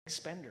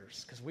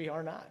spenders, because we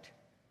are not.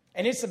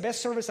 And it's the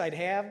best service I'd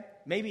have,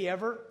 maybe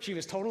ever. She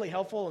was totally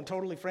helpful and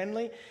totally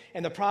friendly.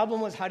 And the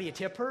problem was, how do you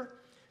tip her?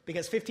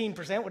 Because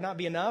 15% would not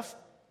be enough.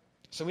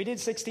 So we did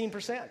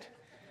 16%.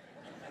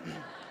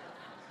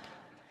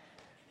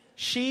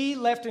 She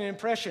left an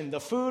impression.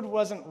 The food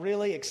wasn't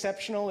really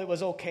exceptional. It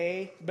was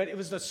okay. But it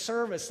was the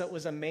service that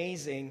was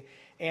amazing.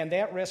 And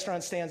that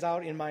restaurant stands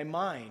out in my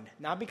mind.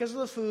 Not because of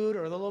the food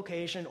or the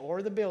location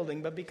or the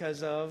building, but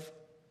because of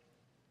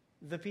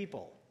the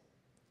people.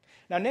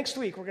 Now, next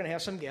week, we're going to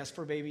have some guests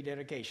for baby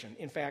dedication.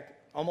 In fact,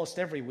 almost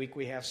every week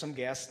we have some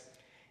guests.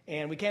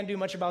 And we can't do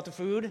much about the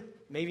food,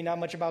 maybe not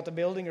much about the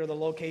building or the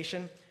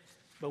location,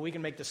 but we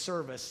can make the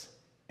service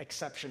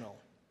exceptional.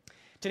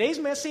 Today's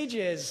message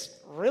is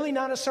really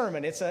not a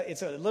sermon. It's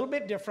a little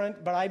bit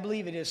different, but I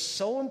believe it is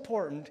so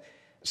important.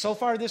 So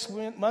far this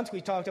month,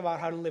 we talked about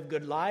how to live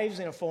good lives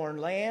in a foreign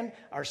land.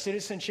 Our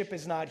citizenship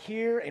is not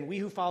here, and we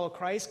who follow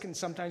Christ can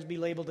sometimes be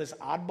labeled as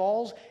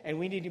oddballs, and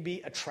we need to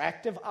be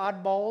attractive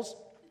oddballs.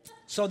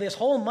 So this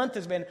whole month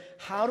has been,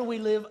 how do we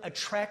live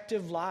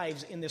attractive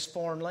lives in this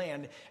foreign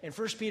land? And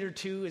 1 Peter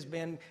 2 has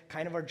been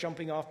kind of our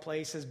jumping off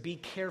place, says be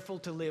careful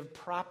to live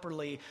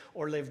properly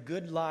or live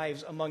good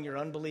lives among your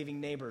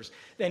unbelieving neighbors.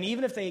 Then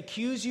even if they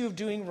accuse you of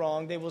doing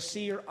wrong, they will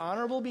see your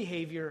honorable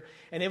behavior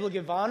and they will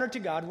give honor to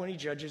God when he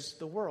judges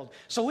the world.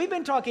 So we've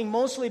been talking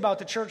mostly about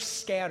the church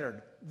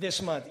scattered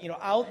this month,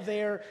 out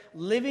there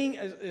living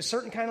a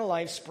certain kind of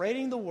life,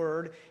 spreading the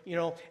word,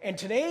 and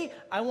today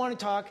I want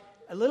to talk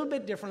a little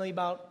bit differently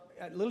about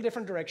a little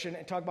different direction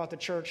and talk about the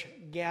church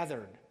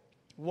gathered,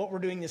 what we're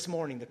doing this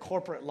morning, the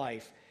corporate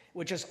life,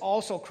 which is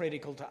also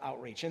critical to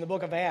outreach. In the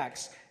book of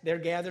Acts, their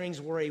gatherings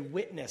were a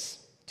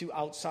witness to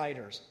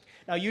outsiders.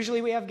 Now,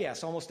 usually we have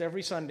guests almost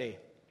every Sunday.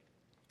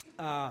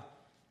 So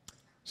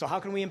how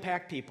can we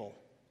impact people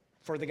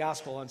for the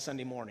gospel on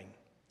Sunday morning?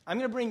 I'm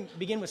going to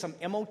begin with some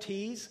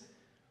MOTs,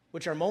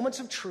 which are moments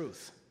of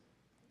truth.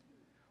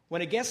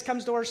 When a guest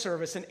comes to our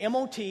service, an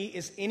MOT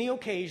is any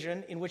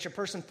occasion in which a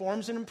person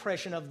forms an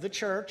impression of the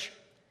church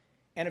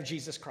and of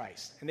Jesus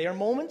Christ. And they are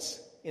moments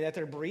in that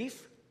they're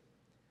brief,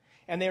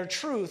 and they are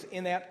truth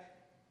in that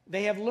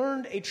they have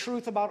learned a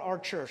truth about our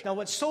church. Now,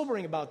 what's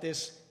sobering about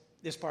this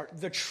part,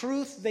 the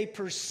truth they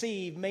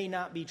perceive may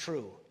not be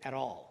true at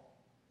all.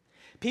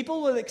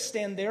 People will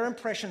extend their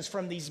impressions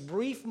from these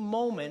brief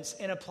moments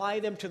and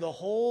apply them to the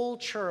whole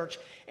church,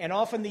 and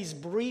often these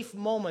brief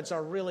moments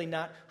are really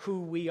not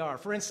who we are.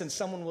 For instance,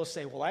 someone will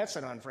say, well, that's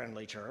an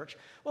unfriendly church.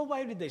 Well,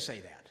 why did they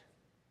say that?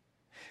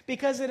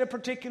 Because at a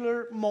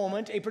particular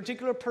moment, a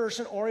particular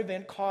person or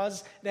event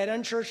caused that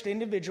unchurched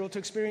individual to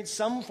experience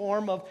some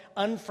form of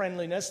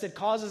unfriendliness that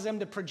causes them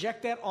to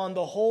project that on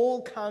the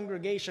whole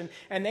congregation,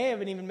 and they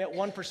haven't even met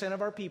 1%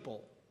 of our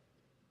people.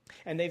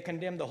 And they've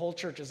condemned the whole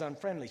church as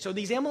unfriendly. So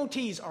these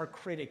MOTs are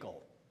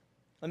critical.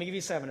 Let me give you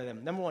 7 of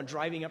them. Number 1,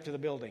 driving up to the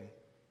building.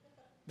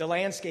 The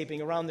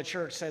landscaping around the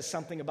church says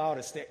something about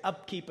us. The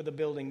upkeep of the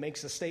building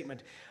makes a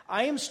statement.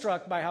 I am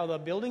struck by how the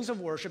buildings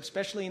of worship,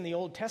 especially in the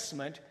Old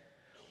Testament,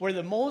 were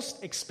the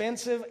most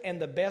expensive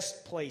and the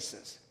best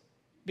places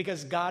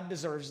because God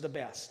deserves the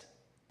best.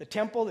 The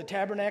temple, the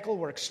tabernacle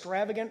were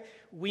extravagant.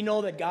 We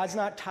know that God's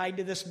not tied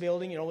to this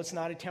building. It's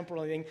not a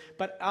temporal thing.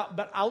 But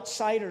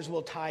outsiders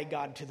will tie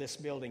God to this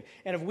building.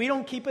 And if we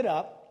don't keep it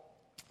up,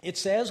 it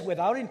says,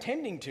 without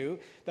intending to,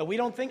 that we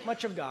don't think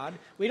much of God,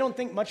 we don't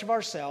think much of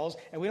ourselves,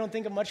 and we don't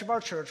think of much of our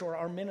church or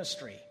our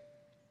ministry.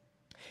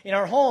 In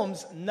our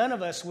homes, none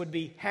of us would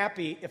be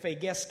happy if a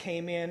guest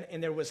came in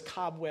and there was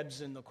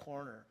cobwebs in the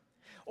corner,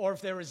 or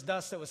if there was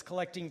dust that was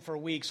collecting for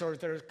weeks, or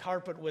if their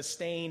carpet was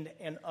stained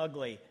and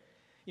ugly.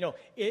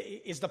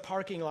 Is the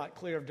parking lot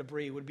clear of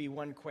debris would be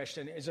one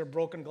question. Is there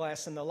broken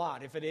glass in the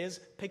lot? If it is,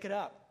 pick it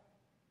up,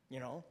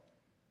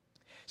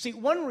 See,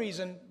 one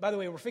reason, by the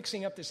way, we're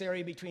fixing up this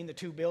area between the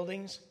 2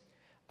 buildings.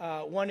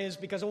 One is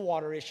because of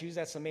water issues.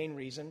 That's the main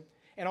reason.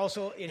 And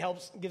also it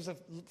gives a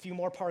few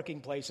more parking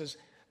places.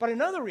 But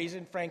another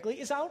reason, frankly,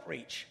 is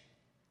outreach.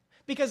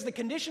 Because the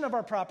condition of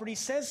our property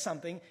says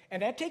something,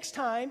 and that takes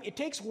time, it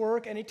takes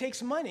work, and it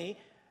takes money.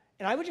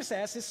 And I would just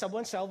ask, is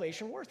someone's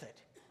salvation worth it?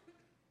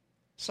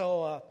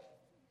 So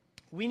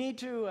we need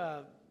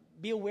to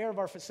be aware of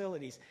our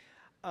facilities.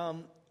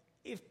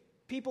 If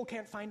people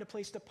can't find a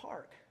place to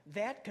park,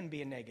 that can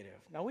be a negative.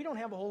 Now, we don't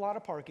have a whole lot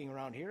of parking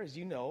around here, as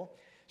you know.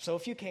 So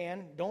if you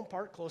can, don't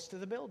park close to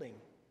the building.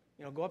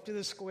 Go up to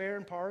the square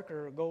and park,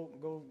 or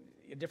go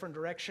a different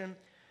direction.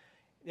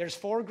 There's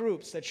 4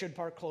 groups that should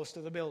park close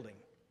to the building: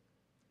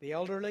 the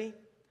elderly,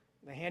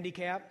 the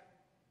handicapped,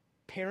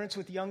 parents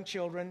with young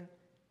children,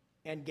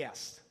 and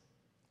guests.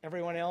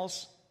 Everyone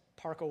else,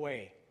 park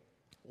away.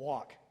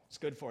 Walk. It's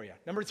good for you.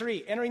 Number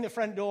 3, entering the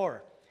front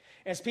door.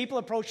 As people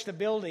approach the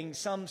building,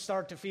 some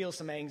start to feel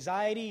some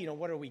anxiety.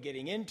 What are we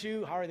getting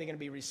into? How are they going to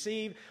be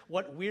received?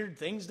 What weird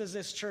things does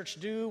this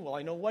church do? Will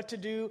I know what to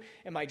do?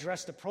 Am I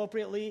dressed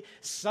appropriately?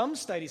 Some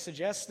studies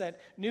suggest that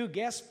new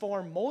guests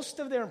form most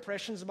of their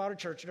impressions about a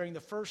church during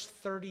the first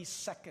 30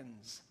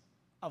 seconds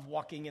of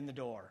walking in the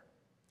door.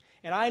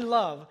 And I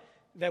love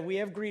that we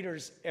have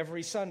greeters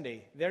every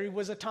Sunday. There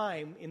was a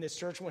time in this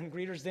church when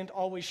greeters didn't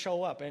always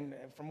show up, and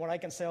from what I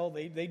can tell,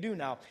 they do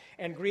now.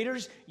 And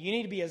greeters, you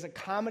need to be as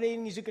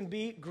accommodating as you can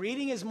be.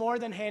 Greeting is more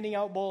than handing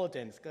out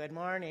bulletins. Good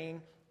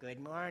morning. Good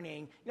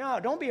morning. No,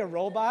 don't be a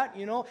robot,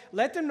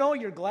 Let them know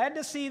you're glad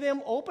to see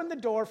them. Open the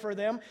door for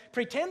them.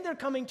 Pretend they're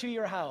coming to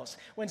your house.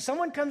 When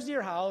someone comes to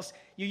your house,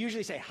 you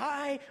usually say,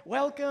 hi,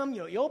 welcome.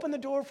 You open the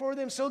door for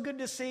them. So good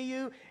to see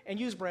you. And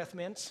use breath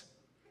mints.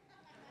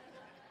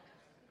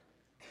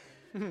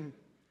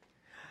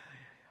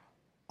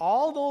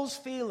 All those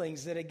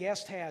feelings that a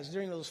guest has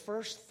during those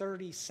first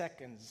 30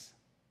 seconds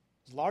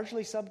is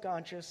largely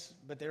subconscious,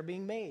 but they're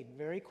being made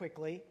very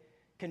quickly.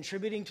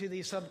 Contributing to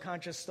these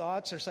subconscious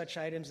thoughts are such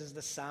items as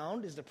the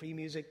sound, is the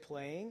pre-music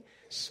playing,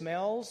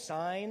 smells,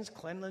 signs,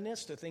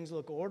 cleanliness, do things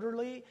look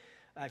orderly?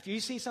 If you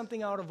see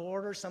something out of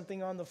order,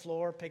 something on the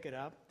floor, pick it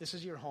up. This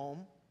is your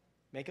home.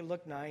 Make it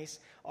look nice.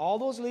 All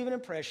those leave an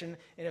impression,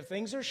 and if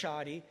things are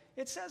shoddy,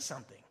 it says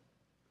something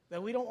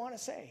that we don't want to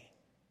say.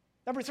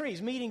 Number 3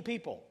 is meeting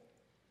people.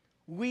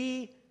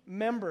 We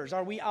members,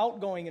 are we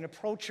outgoing and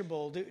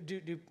approachable?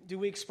 Do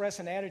we express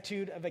an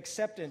attitude of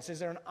acceptance? Is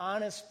there an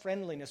honest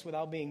friendliness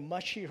without being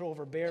mushy or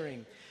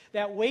overbearing?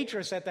 That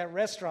waitress at that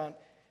restaurant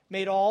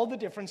made all the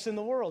difference in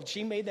the world.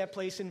 She made that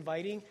place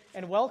inviting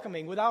and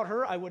welcoming. Without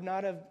her, I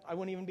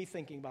wouldn't even be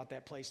thinking about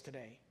that place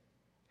today.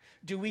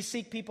 Do we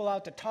seek people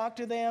out to talk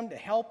to them, to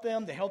help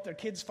their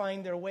kids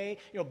find their way?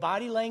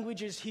 Body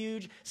language is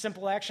huge.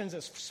 Simple actions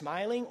as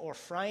smiling or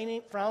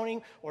frowning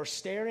or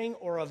staring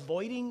or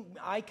avoiding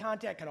eye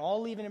contact can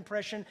all leave an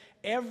impression.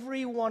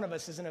 Every one of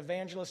us is an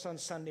evangelist on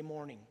Sunday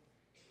morning.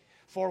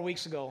 4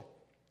 weeks ago,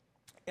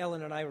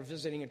 Ellen and I were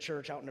visiting a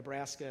church out in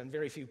Nebraska, and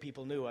very few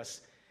people knew us.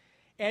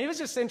 And it was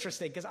just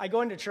interesting because I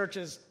go into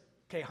churches,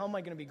 okay, how am I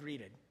going to be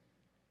greeted?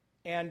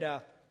 And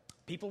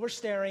people were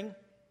staring.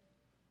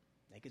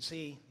 They could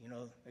see,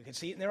 they could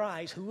see it in their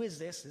eyes. Who is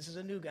this? This is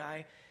a new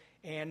guy.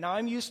 And now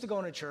I'm used to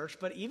going to church,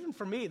 but even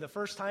for me, the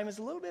first time is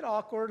a little bit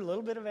awkward, a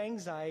little bit of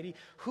anxiety.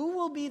 Who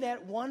will be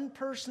that one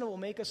person that will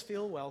make us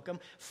feel welcome?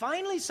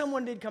 Finally,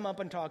 someone did come up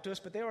and talk to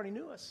us, but they already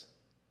knew us.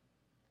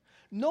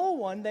 No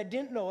one that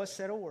didn't know us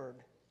said a word.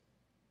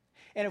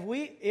 And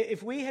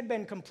if we had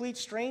been complete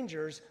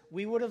strangers,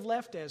 we would have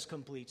left as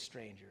complete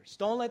strangers.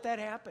 Don't let that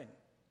happen.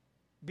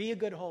 Be a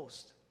good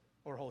host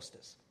or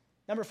hostess.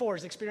 Number 4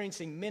 is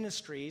experiencing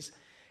ministries,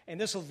 and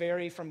this will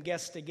vary from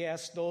guest to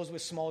guest. Those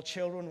with small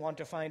children want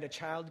to find a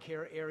child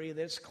care area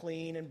that's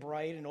clean and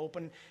bright and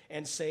open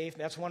and safe.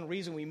 That's one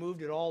reason we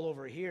moved it all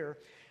over here,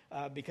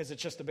 because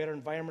it's just a better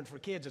environment for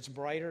kids. It's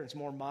brighter, it's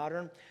more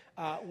modern.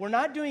 We're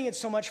not doing it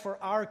so much for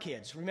our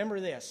kids.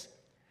 Remember this.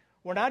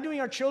 We're not doing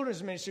our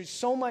children's ministry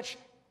so much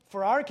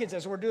for our kids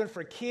as we're doing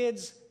for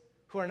kids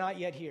who are not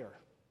yet here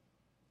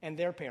and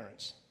their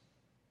parents.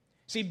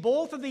 See,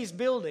 both of these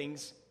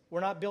buildings were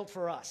not built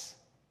for us.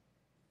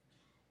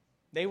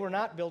 They were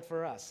not built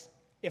for us.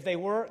 If they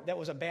were, that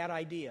was a bad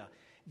idea.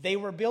 They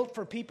were built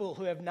for people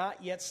who have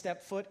not yet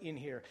stepped foot in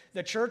here.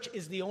 The church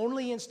is the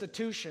only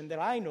institution that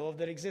I know of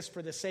that exists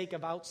for the sake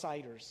of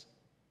outsiders.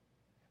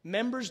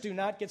 Members do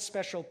not get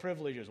special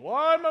privileges. Well,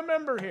 I'm a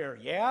member here.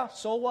 Yeah,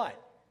 so what?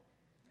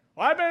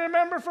 Well, I've been a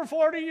member for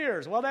 40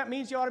 years. Well, that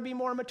means you ought to be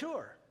more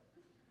mature.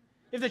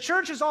 If the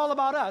church is all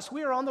about us,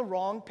 we are on the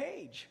wrong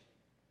page.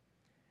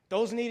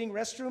 Those needing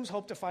restrooms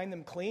hope to find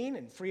them clean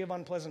and free of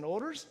unpleasant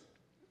odors.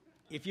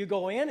 If you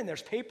go in and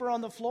there's paper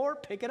on the floor,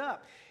 pick it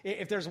up.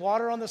 If there's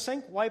water on the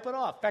sink, wipe it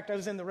off. In fact, I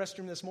was in the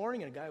restroom this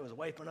morning and a guy was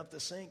wiping up the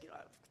sink.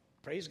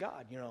 Praise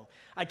God,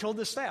 I told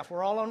the staff,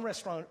 we're all on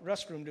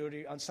restroom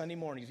duty on Sunday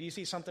mornings. If you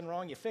see something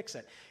wrong, you fix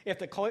it. If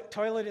the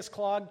toilet is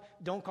clogged,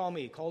 don't call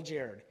me. Call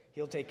Jared.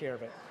 He'll take care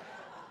of it.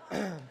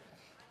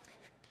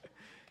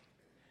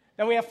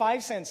 Now we have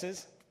 5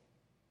 senses: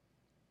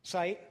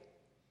 sight,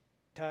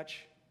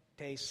 touch,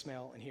 taste,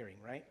 smell, and hearing,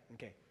 right?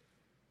 Okay.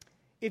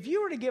 If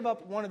you were to give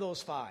up one of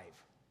those 5,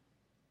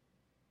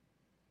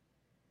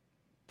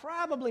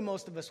 probably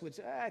most of us would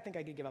say, I think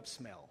I could give up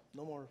smell.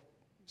 No more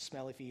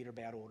smelly feet or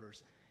bad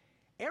odors.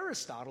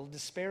 Aristotle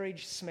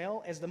disparaged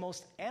smell as the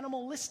most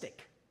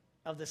animalistic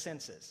of the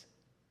senses.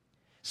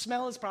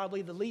 Smell is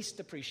probably the least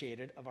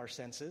appreciated of our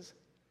senses.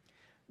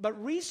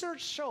 But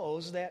research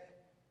shows that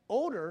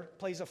odor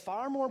plays a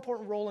far more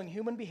important role in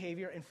human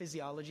behavior and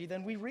physiology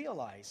than we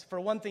realize. For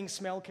one thing,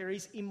 smell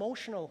carries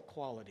emotional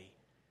quality,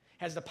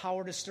 has the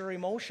power to stir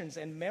emotions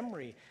and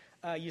memory.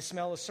 You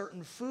smell a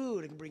certain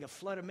food, it can bring a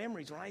flood of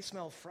memories. When I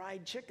smell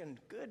fried chicken,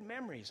 good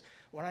memories.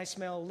 When I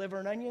smell liver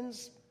and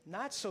onions,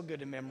 not so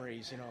good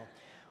memories,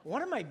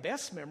 One of my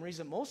best memories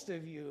that most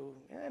of you,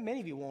 many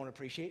of you won't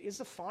appreciate, is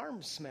the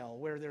farm smell,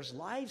 where there's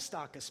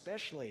livestock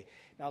especially.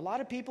 Now, a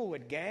lot of people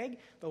would gag,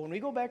 but when we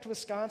go back to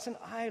Wisconsin,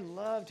 I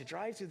love to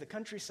drive through the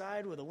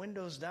countryside with the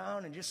windows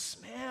down and just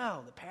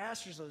smell the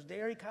pastures, those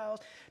dairy cows.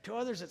 To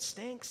others, it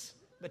stinks.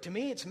 But to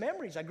me, it's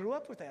memories. I grew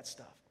up with that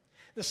stuff.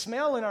 The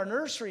smell in our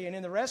nursery and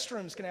in the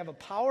restrooms can have a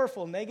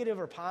powerful negative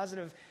or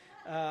positive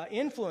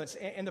influence.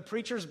 And the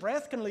preacher's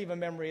breath can leave a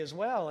memory as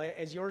well,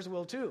 as yours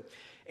will too.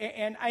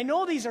 And I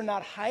know these are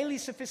not highly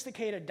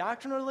sophisticated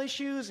doctrinal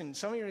issues, and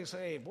some of you are going to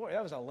say, hey, boy,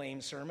 that was a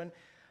lame sermon.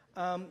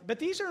 But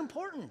these are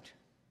important.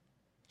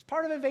 It's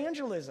part of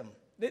evangelism.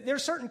 There are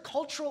certain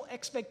cultural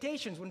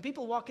expectations. When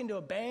people walk into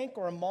a bank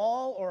or a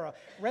mall or a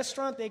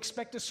restaurant, they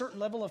expect a certain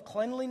level of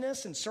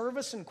cleanliness and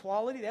service and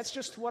quality. That's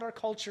just what our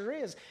culture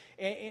is.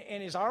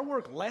 And is our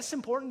work less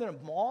important than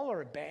a mall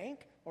or a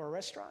bank or a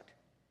restaurant?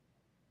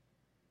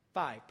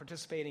 5,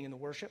 participating in the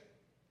worship.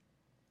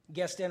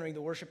 Guests entering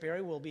the worship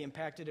area will be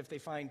impacted if they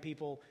find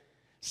people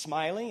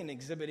smiling and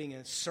exhibiting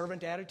a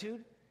servant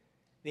attitude.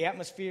 The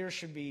atmosphere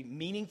should be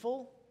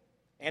meaningful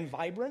and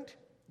vibrant.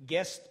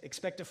 Guests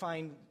expect to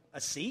find a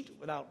seat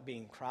without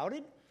being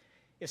crowded.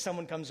 If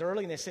someone comes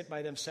early and they sit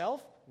by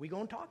themselves, we go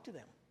and talk to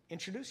them.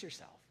 Introduce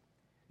yourself.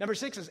 Number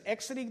 6 is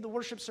exiting the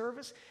worship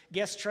service.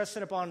 Guests trust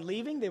that upon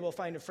leaving, they will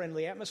find a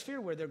friendly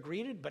atmosphere where they're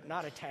greeted but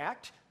not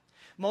attacked.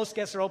 Most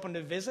guests are open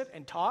to visit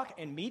and talk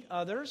and meet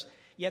others,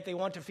 yet they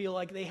want to feel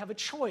like they have a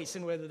choice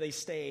in whether they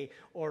stay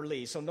or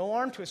leave. So no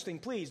arm twisting,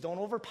 please. Don't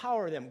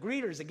overpower them.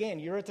 Greeters,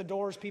 again, you're at the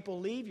door as people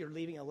leave. You're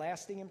leaving a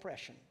lasting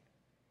impression.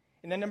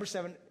 And then number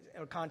 7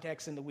 are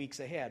contacts in the weeks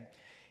ahead.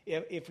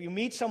 If you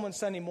meet someone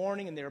Sunday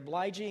morning and they're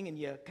obliging and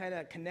you kind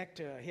of connect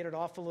to hit it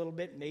off a little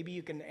bit, maybe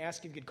you can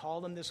ask if you could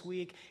call them this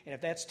week. And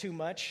if that's too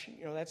much,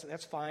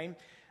 that's fine.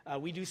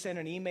 We do send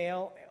an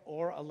email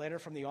or a letter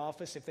from the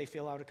office if they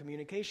fill out a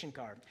communication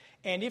card.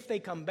 And if they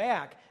come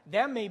back,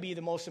 that may be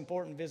the most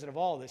important visit of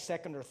all, the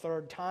second or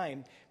third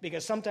time,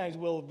 because sometimes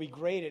we'll be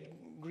great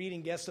at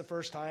greeting guests the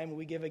first time,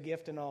 we give a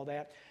gift and all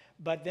that,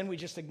 but then we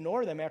just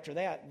ignore them after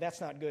that. That's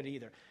not good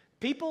either.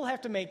 People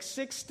have to make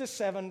 6 to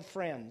 7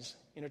 friends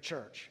in a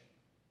church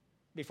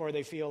before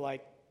they feel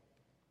like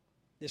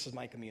this is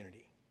my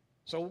community.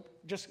 So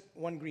just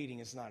one greeting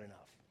is not enough.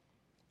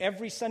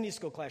 Every Sunday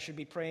school class should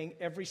be praying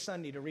every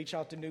Sunday to reach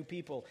out to new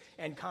people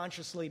and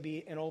consciously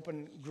be an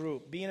open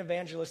group. Be an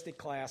evangelistic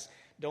class.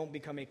 Don't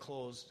become a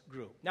closed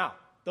group. Now,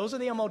 those are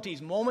the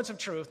MOTs, moments of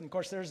truth, and of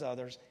course there's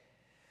others.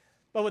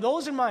 But with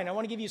those in mind, I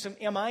want to give you some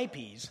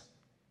MIPs,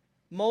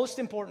 most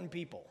important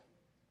people.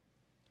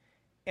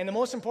 And the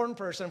most important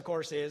person, of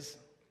course, is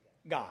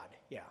God.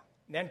 Yeah.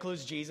 And that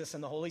includes Jesus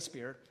and the Holy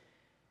Spirit.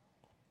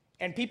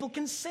 And people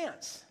can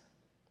sense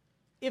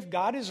if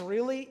God is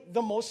really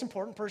the most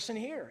important person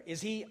here. Is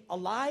he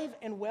alive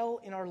and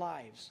well in our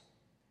lives?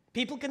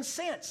 People can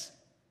sense.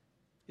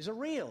 Is it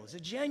real? Is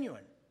it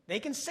genuine? They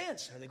can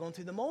sense. Are they going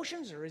through the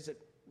motions or is it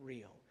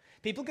real?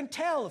 People can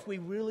tell if we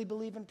really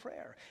believe in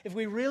prayer, if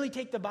we really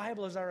take the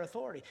Bible as our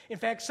authority. In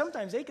fact,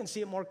 sometimes they can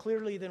see it more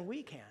clearly than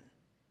we can.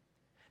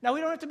 Now,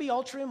 we don't have to be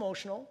ultra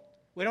emotional.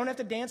 We don't have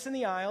to dance in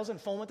the aisles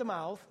and foam at the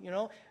mouth,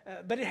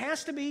 but it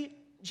has to be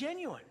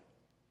genuine.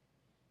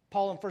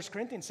 Paul in 1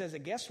 Corinthians says that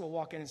guests will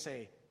walk in and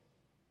say,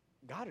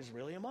 God is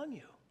really among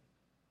you.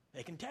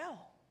 They can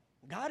tell.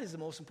 God is the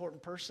most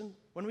important person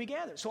when we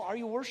gather. So are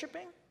you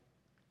worshiping?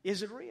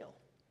 Is it real?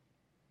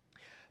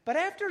 But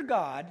after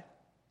God,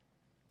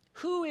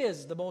 who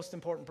is the most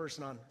important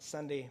person on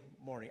Sunday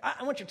morning?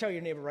 I want you to tell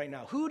your neighbor right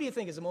now, who do you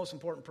think is the most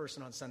important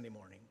person on Sunday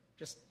morning?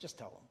 Just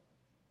tell them.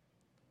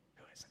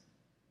 Who is it?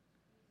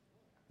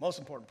 Most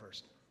important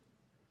person.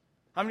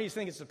 How many of you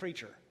think it's the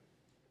preacher?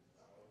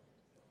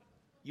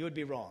 You would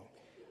be wrong.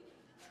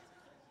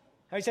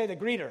 How do you say the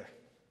greeter?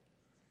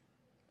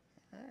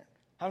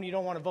 How many of you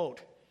don't want to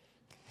vote?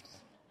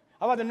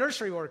 How about the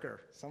nursery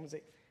worker? Someone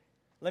say,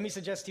 let me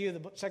suggest to you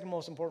the second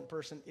most important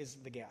person is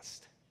the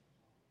guest.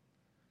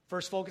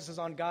 First focuses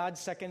on God,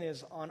 second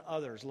is on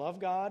others. Love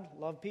God,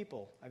 love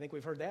people. I think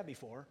we've heard that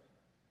before.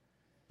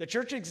 The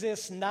church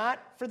exists not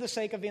for the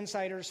sake of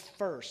insiders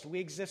first. We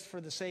exist for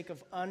the sake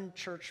of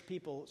unchurched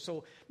people.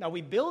 So now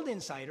we build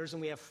insiders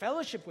and we have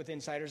fellowship with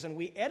insiders and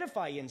we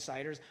edify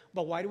insiders,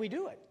 but why do we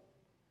do it?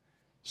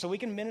 So we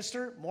can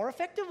minister more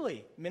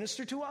effectively,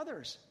 minister to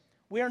others.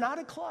 We are not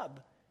a club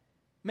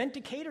meant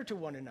to cater to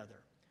one another.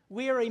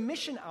 We are a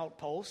mission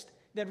outpost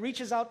that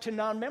reaches out to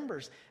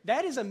non-members.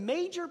 That is a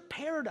major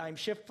paradigm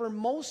shift for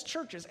most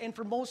churches and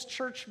for most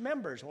church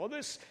members. Well,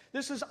 this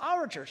is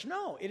our church.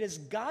 No, it is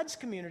God's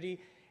community,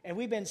 and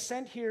we've been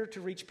sent here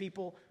to reach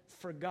people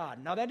for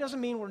God. Now, that doesn't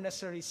mean we're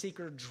necessarily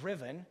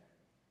seeker-driven.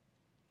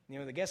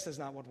 The guest is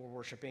not what we're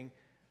worshiping,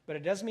 but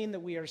it does mean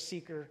that we are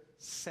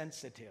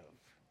seeker-sensitive.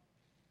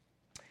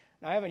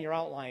 Now, I have in your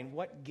outline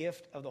what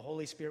gift of the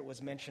Holy Spirit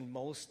was mentioned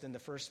most in the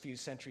first few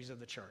centuries of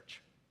the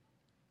church.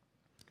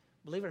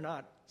 Believe it or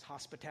not, it's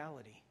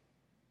hospitality.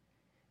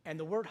 And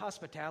the word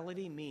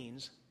hospitality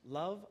means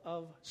love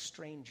of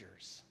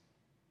strangers.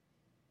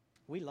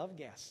 We love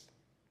guests.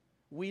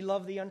 We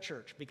love the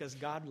unchurched because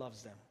God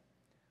loves them.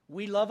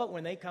 We love it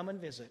when they come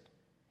and visit,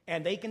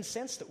 and they can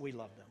sense that we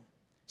love them.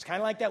 It's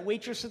kind of like that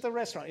waitress at the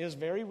restaurant. It is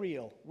very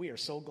real. We are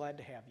so glad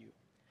to have you.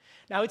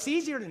 Now, it's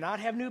easier to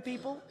not have new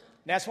people.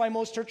 That's why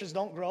most churches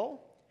don't grow.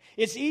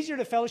 It's easier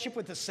to fellowship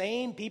with the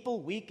same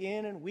people week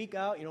in and week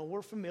out.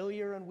 We're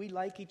familiar and we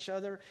like each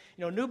other.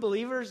 New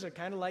believers are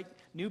kind of like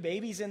new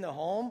babies in the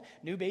home.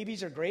 New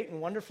babies are great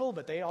and wonderful,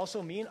 but they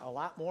also mean a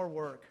lot more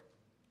work.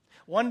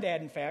 One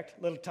dad, in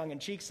fact, little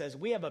tongue-in-cheek, says,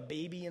 we have a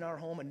baby in our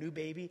home, a new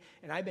baby,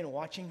 and I've been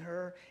watching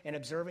her and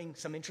observing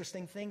some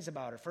interesting things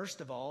about her.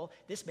 First of all,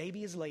 this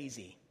baby is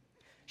lazy.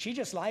 She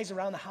just lies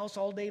around the house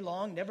all day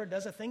long, never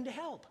does a thing to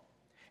help.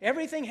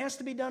 Everything has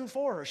to be done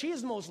for her. She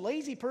is the most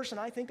lazy person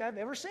I think I've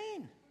ever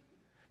seen.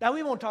 Now,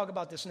 we won't talk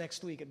about this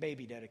next week at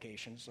baby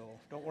dedication, so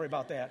don't worry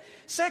about that.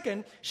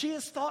 Second, she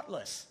is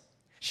thoughtless.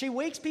 She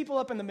wakes people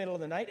up in the middle of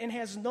the night and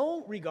has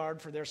no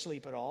regard for their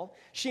sleep at all.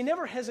 She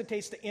never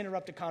hesitates to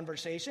interrupt a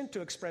conversation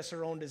to express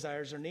her own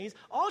desires or needs.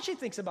 All she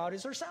thinks about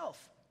is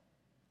herself.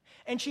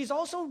 And she's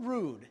also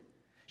rude.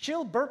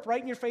 She'll burp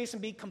right in your face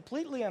and be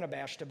completely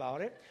unabashed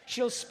about it.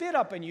 She'll spit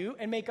up on you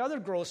and make other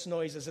gross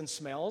noises and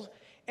smells.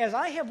 As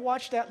I have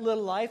watched that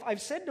little life,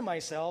 I've said to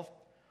myself,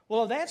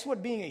 well, if that's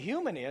what being a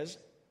human is,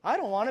 I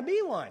don't want to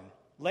be one.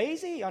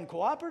 Lazy,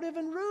 uncooperative,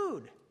 and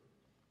rude.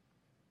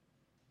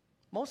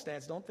 Most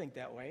dads don't think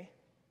that way.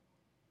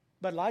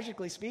 But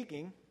logically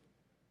speaking,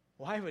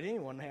 why would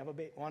anyone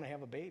want to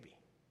have a baby?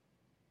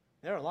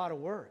 They're a lot of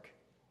work.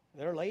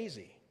 They're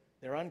lazy.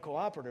 They're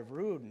uncooperative,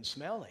 rude, and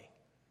smelly.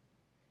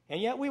 And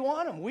yet we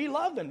want them. We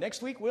love them.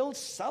 Next week we'll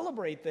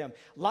celebrate them.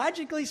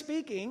 Logically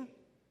speaking,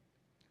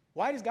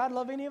 why does God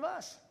love any of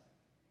us?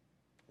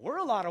 We're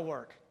a lot of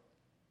work.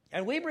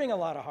 And we bring a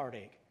lot of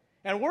heartache.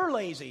 And we're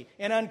lazy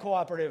and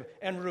uncooperative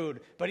and rude.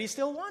 But He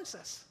still wants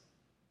us.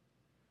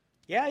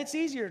 Yeah, it's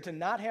easier to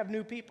not have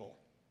new people.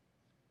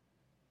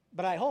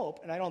 But I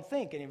hope, and I don't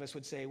think any of us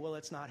would say, well,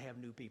 let's not have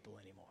new people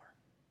anymore.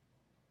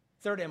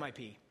 Third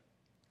MIP,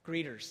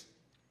 greeters.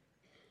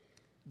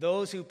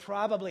 Those who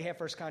probably have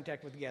first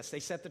contact with guests. They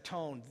set the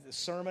tone. The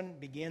sermon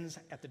begins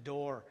at the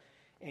door.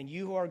 And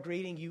you who are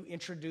greeting, you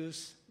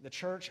introduce the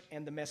church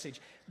and the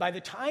message. By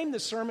the time the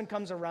sermon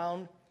comes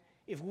around,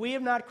 if we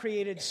have not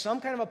created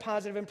some kind of a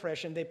positive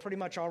impression, they pretty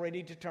much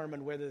already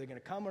determined whether they're going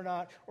to come or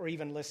not, or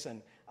even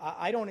listen.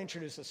 I don't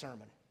introduce the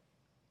sermon.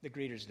 The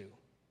greeters do.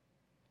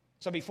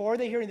 So before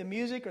they hear the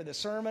music or the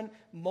sermon,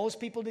 most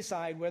people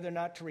decide whether or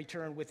not to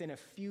return within a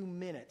few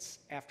minutes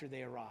after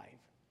they arrive.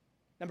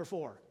 Number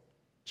 4,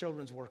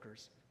 children's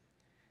workers.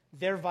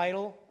 They're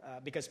vital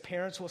because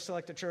parents will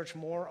select a church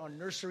more on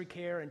nursery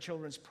care and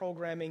children's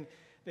programming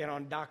than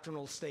on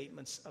doctrinal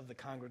statements of the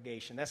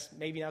congregation. That's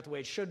maybe not the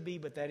way it should be,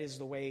 but that is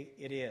the way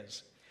it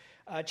is.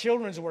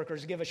 Children's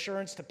workers give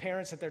assurance to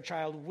parents that their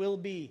child will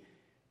be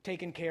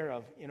taken care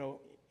of in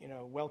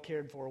a well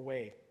cared for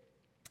way.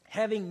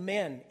 Having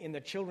men in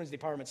the children's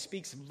department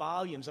speaks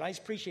volumes, and I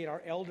appreciate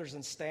our elders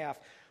and staff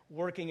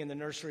working in the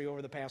nursery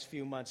over the past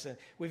few months.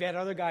 We've had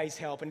other guys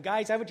help. And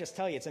guys, I would just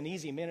tell you, it's an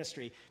easy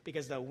ministry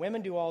because the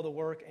women do all the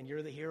work and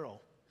you're the hero.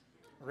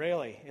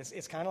 Really.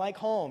 It's kind of like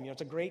home.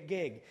 It's a great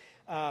gig.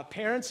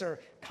 Parents are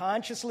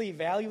consciously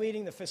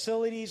evaluating the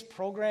facilities,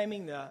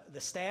 programming the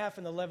staff,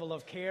 and the level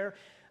of care.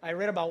 I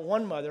read about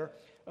one mother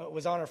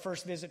was on her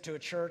first visit to a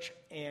church,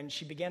 and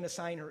she began to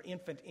sign her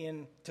infant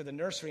in to the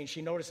nursery, and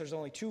she noticed there's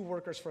only 2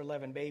 workers for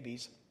 11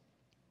 babies.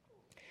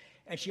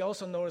 And she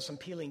also noticed some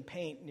peeling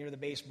paint near the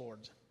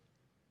baseboards.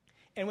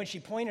 And when she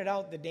pointed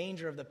out the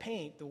danger of the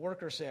paint, the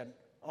worker said,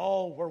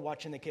 "Oh, we're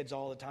watching the kids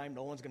all the time.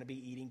 No one's going to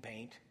be eating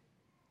paint."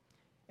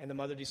 And the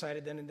mother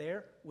decided then and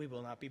there, we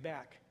will not be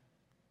back.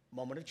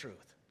 Moment of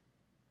truth.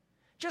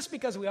 Just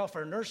because we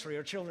offer a nursery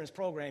or children's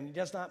program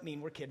does not mean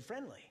we're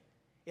kid-friendly.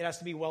 It has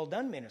to be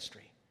well-done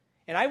ministry.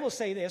 And I will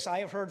say this, I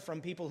have heard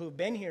from people who've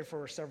been here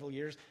for several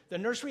years, the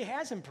nursery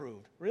has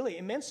improved, really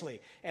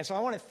immensely. And so I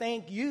want to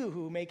thank you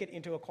who make it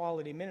into a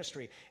quality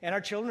ministry. And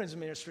our children's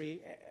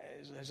ministry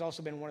has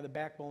also been one of the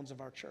backbones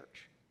of our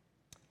church.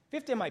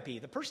 5th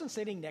MIP, the person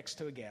sitting next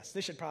to a guest.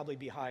 This should probably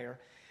be higher.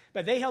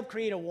 But they help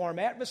create a warm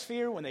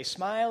atmosphere when they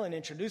smile and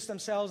introduce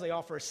themselves. They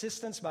offer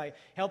assistance by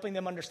helping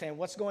them understand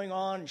what's going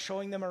on and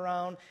showing them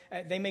around.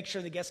 They make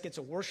sure the guest gets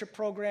a worship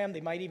program.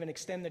 They might even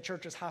extend the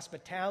church's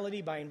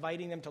hospitality by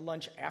inviting them to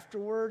lunch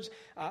afterwards.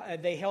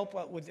 They help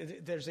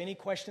if there's any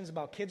questions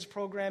about kids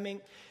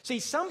programming. See,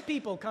 some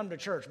people come to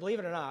church, believe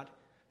it or not,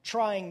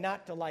 trying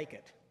not to like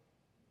it.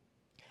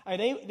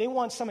 They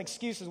want some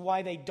excuses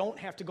why they don't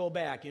have to go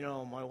back.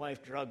 My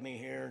wife drugged me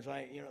here. So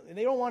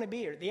they don't want to be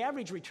here. The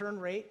average return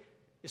rate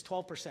is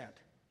 12%.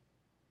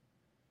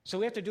 So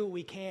we have to do what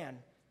we can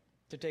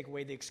to take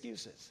away the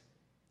excuses.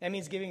 That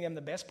means giving them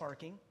the best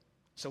parking.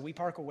 So we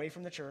park away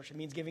from the church. It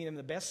means giving them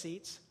the best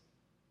seats.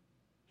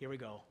 Here we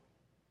go.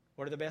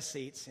 What are the best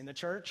seats in the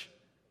church?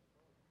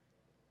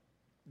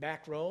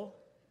 Back row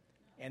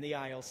and the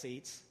aisle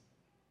seats.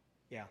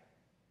 Yeah.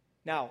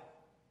 Now,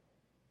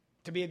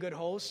 to be a good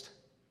host,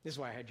 this is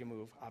why I had you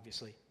move,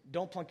 obviously.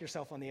 Don't plunk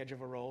yourself on the edge of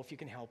a row if you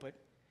can help it.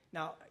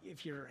 Now,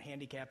 if you're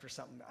handicapped or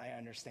something, I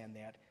understand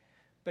that.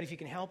 But if you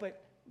can help it,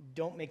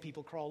 don't make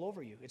people crawl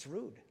over you. It's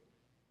rude.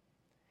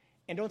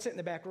 And don't sit in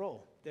the back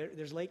row.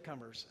 There's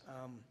latecomers.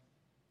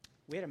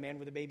 We had a man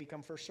with a baby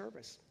come first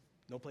service.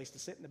 No place to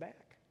sit in the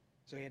back.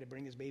 So he had to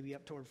bring his baby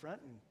up toward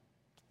front,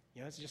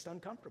 and, it's just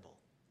uncomfortable.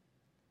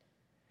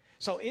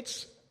 So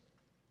it's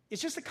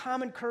just a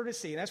common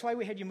courtesy, and that's why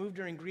we had you move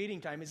during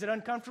greeting time. Is it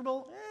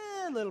uncomfortable?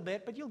 A little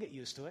bit, but you'll get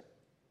used to it.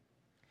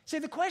 See,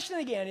 the question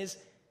again is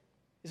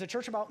the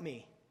church about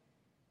me?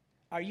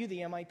 Are you the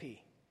MIP?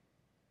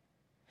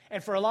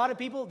 And for a lot of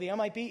people, the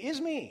MIP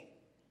is me.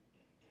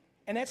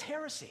 And that's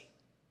heresy.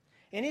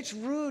 And it's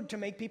rude to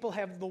make people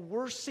have the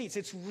worst seats.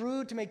 It's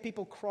rude to make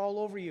people crawl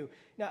over you.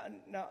 Now,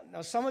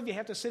 some of you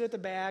have to sit at the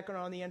back or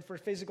on the end for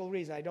physical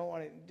reasons. I don't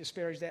want to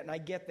disparage that, and I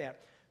get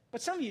that.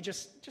 But some of you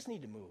just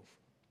need to move.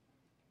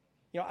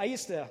 I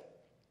used to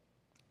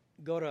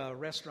go to a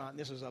restaurant,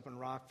 this was up in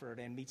Rockford,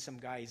 and meet some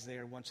guys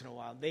there once in a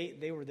while.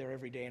 They were there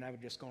every day, and I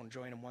would just go and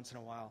join them once in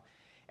a while.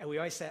 And we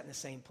always sat in the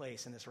same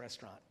place in this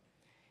restaurant.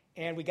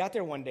 And we got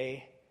there one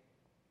day,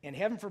 and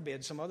heaven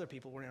forbid, some other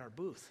people were in our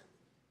booth.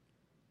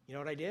 You know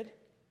what I did?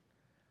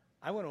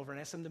 I went over and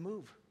asked them to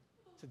move.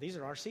 I said, these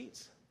are our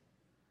seats.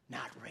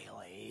 Not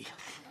really.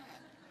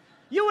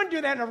 You wouldn't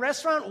do that in a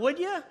restaurant, would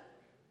you?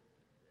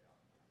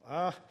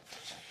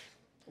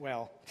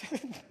 Well,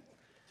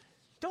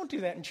 don't do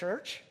that in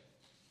church.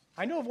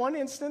 I know of one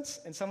instance,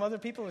 and some other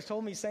people have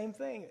told me the same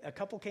thing. A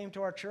couple came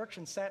to our church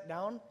and sat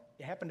down.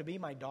 It happened to be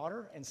my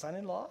daughter and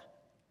son-in-law.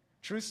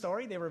 True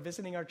story, they were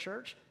visiting our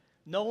church.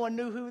 No one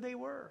knew who they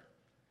were.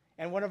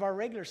 And one of our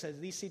regulars says,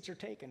 these seats are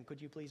taken.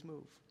 Could you please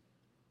move?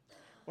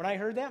 When I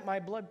heard that, my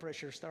blood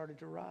pressure started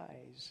to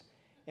rise.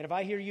 And if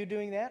I hear you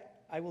doing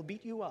that, I will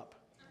beat you up.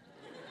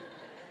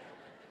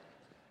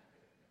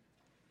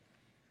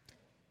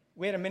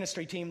 We had a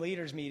ministry team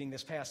leaders meeting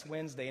this past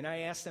Wednesday, and I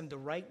asked them to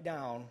write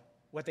down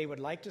what they would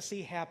like to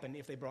see happen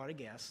if they brought a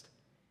guest,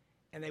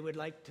 and they would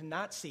like to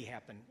not see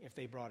happen if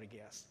they brought a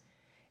guest.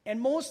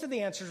 And most of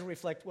the answers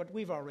reflect what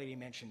we've already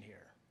mentioned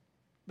here.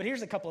 But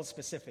here's a couple of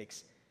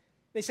specifics.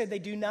 They said they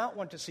do not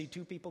want to see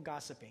two people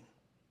gossiping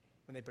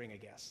when they bring a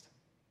guest.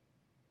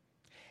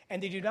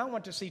 And they do not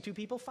want to see two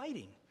people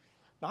fighting.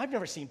 Now, I've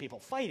never seen people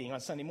fighting on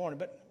Sunday morning,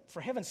 but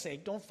for heaven's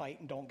sake, don't fight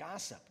and don't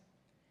gossip.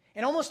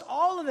 And almost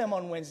all of them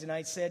on Wednesday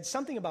night said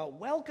something about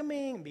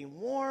welcoming and being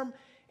warm.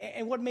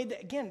 And what made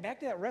again, back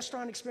to that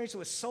restaurant experience, it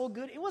was so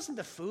good. It wasn't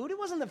the food, it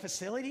wasn't the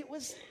facility, it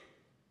was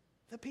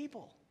the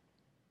people.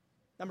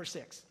 Number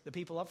 6, the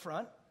people up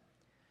front.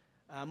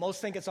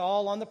 Most think it's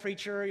all on the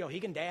preacher.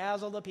 He can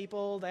dazzle the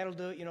people. That'll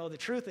do it. The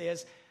truth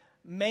is,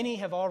 many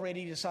have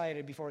already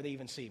decided before they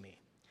even see me.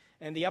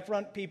 And the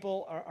upfront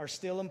people are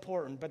still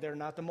important, but they're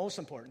not the most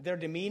important. Their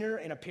demeanor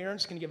and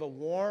appearance can give a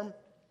warm,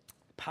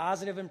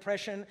 positive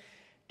impression.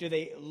 Do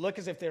they look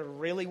as if they're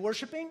really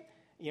worshiping?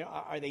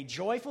 Are they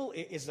joyful?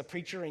 Is the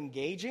preacher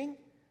engaging?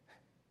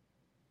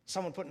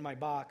 Someone put in my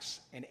box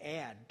an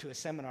ad to a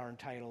seminar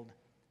entitled,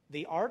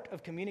 The Art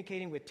of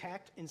Communicating with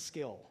Tact and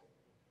Skill.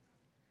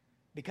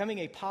 Becoming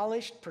a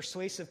polished,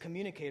 persuasive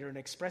communicator and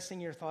expressing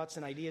your thoughts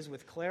and ideas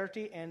with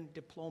clarity and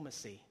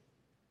diplomacy.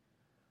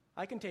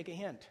 I can take a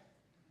hint.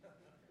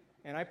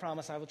 And I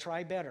promise I will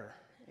try better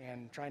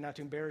and try not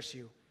to embarrass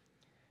you.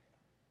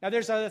 Now,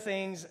 there's other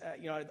things.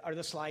 Are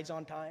the slides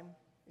on time?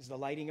 Is the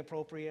lighting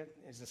appropriate?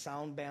 Is the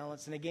sound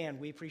balanced? And again,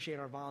 we appreciate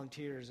our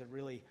volunteers that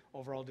really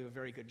overall do a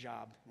very good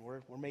job.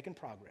 We're making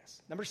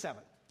progress. Number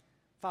 7,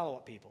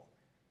 follow-up people.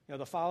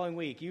 The following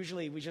week,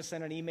 usually we just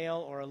send an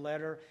email or a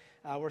letter.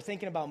 We're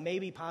thinking about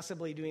maybe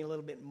possibly doing a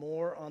little bit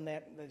more on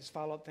this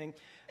follow-up thing.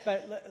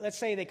 But let's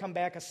say they come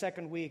back a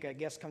second week, a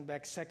guest comes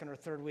back second or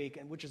third week,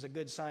 which is a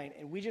good sign.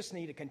 And we just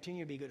need to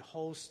continue to be good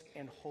hosts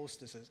and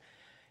hostesses.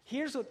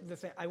 Here's the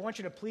thing. I want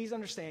you to please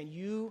understand,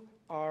 you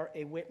are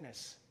a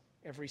witness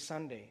every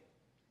Sunday.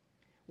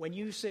 When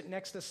you sit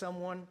next to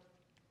someone,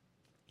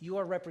 you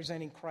are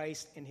representing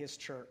Christ in his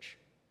church.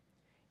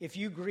 If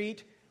you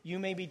greet, you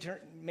may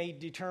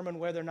determine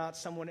whether or not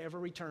someone ever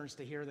returns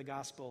to hear the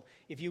gospel.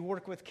 If you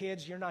work with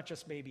kids, you're not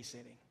just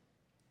babysitting.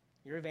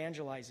 You're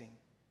evangelizing.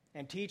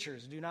 And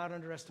teachers, do not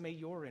underestimate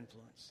your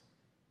influence.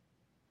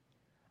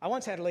 I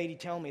once had a lady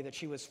tell me that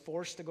she was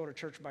forced to go to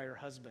church by her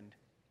husband,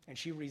 and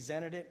she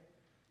resented it.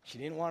 She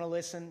didn't want to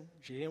listen.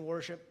 She didn't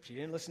worship. She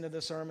didn't listen to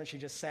the sermon. She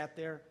just sat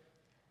there.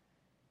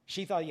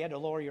 She thought you had to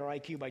lower your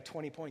IQ by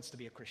 20 points to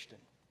be a Christian.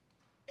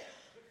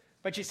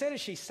 But she said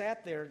as she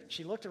sat there,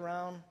 she looked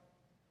around.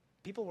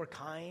 People were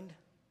kind.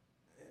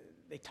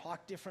 They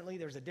talked differently.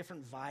 There was a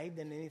different vibe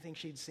than anything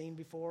she'd seen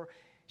before.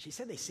 She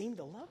said they seemed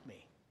to love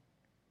me.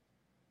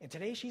 And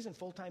today she's in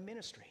full-time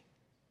ministry,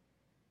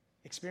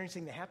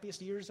 experiencing the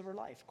happiest years of her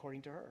life,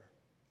 according to her.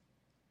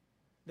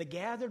 The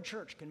gathered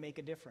church can make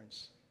a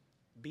difference.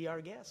 Be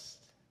our guest.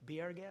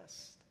 Be our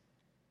guest.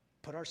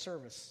 Put our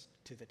service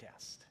to the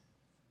test.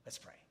 Let's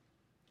pray.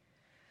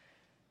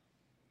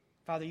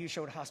 Father, you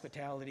showed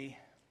hospitality,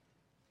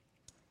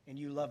 and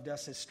you loved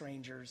us as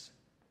strangers.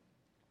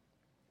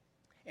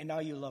 And now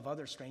you love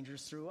other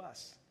strangers through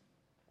us.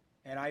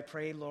 And I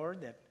pray,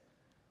 Lord, that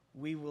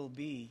we will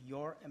be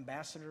your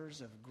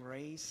ambassadors of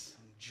grace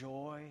and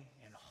joy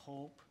and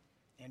hope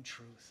and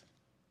truth.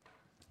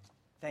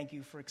 Thank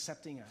you for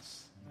accepting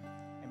us.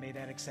 And may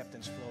that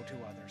acceptance flow to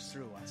others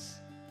through us.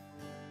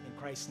 In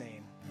Christ's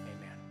name,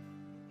 amen.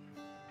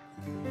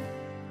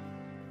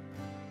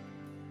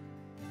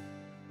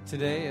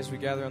 Today, as we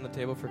gather on the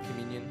table for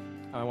communion,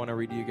 I want to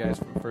read to you guys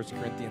from 1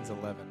 Corinthians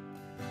 11.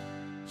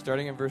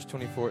 Starting in verse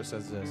 24, it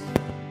says this.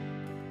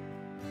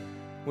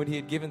 When he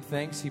had given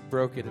thanks, he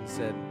broke it and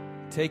said,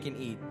 "Take and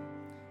eat.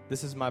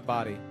 This is my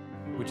body,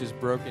 which is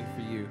broken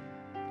for you.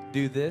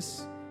 Do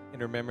this in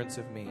remembrance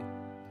of me."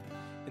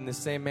 In the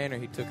same manner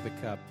he took the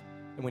cup,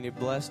 and when he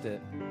blessed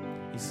it,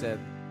 he said,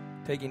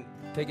 Take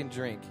and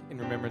drink in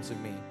remembrance of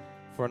me.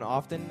 For as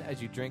often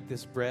as you drink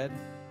this bread,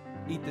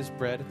 eat this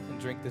bread, and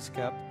drink this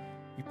cup,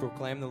 you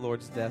proclaim the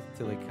Lord's death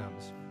till he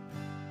comes."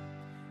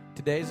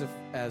 Today,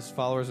 as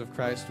followers of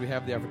Christ, we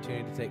have the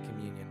opportunity to take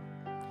communion.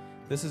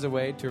 This is a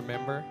way to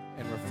remember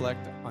and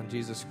reflect on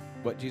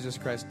what Jesus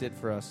Christ did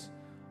for us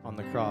on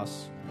the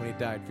cross when he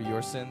died for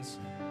your sins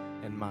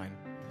and mine.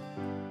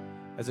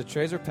 As the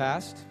trays are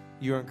passed,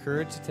 you are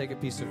encouraged to take a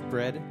piece of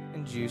bread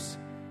and juice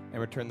and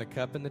return the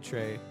cup and the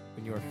tray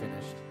when you are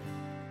finished.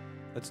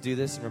 Let's do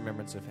this in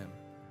remembrance of him.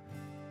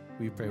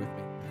 Will you pray with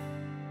me?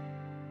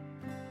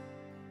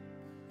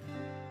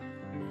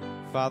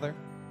 Father,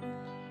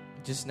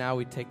 just now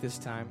we take this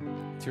time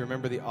to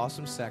remember the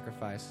awesome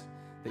sacrifice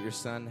that your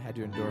Son had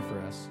to endure for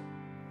us.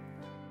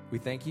 We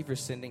thank you for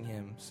sending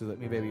him so that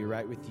we may be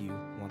right with you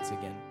once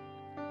again.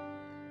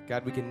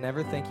 God, we can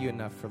never thank you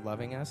enough for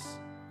loving us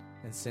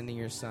and sending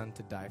your Son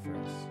to die for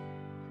us.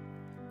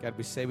 God,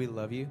 we say we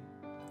love you,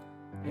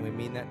 and we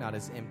mean that not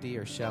as empty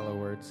or shallow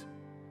words,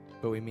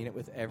 but we mean it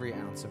with every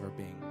ounce of our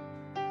being.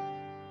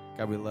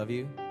 God, we love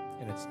you,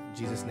 and it's in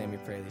Jesus' name we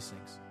pray these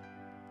things.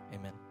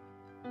 Amen.